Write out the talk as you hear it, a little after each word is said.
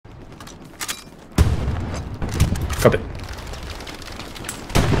Copy.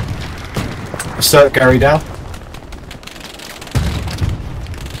 Assert Gary down.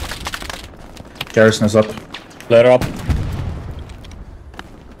 Garrison is up. Let her up.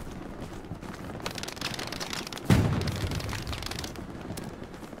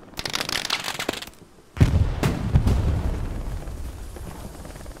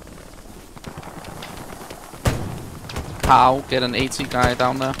 How? Get an AT guy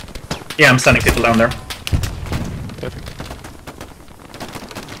down there. Yeah, I'm sending people down there. Perfect.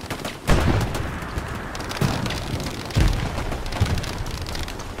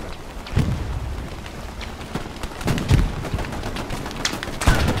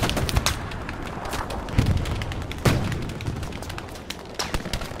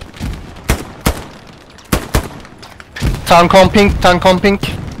 Tank on pink, tank on pink.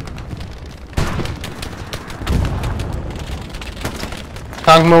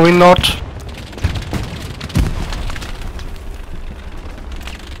 Tank moving north.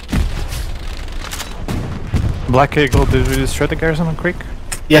 Black Eagle, did we destroy the garrison on Creek?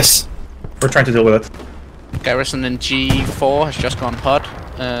 Yes. We're trying to deal with it. Garrison in G4 has just gone hot.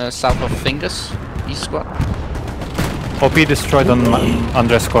 South of Fingers, East squad. OP destroyed on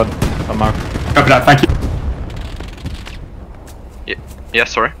Andres squad, on Mark. Copy that, thank you. Yeah,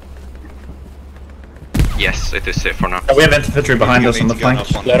 sorry. Yes, it is safe for now. We have infantry behind us on the flank.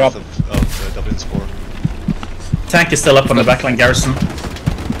 Let up. Of Dublin's 4. Tank is still up on the backline Garrison.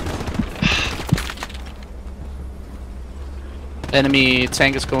 Enemy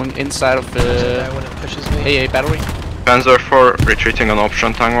tank is going inside of the AA battery. Panzer 4 retreating on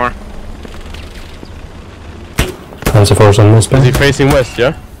option, Tangwar. Panzer 4's on this Is he facing west,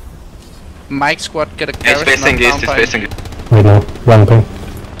 yeah? Mike squad get a He's garrison facing up east, down he's by facing east. right now. Ramping.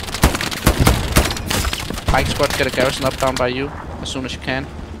 Mike squad get a garrison up down by you as soon as you can.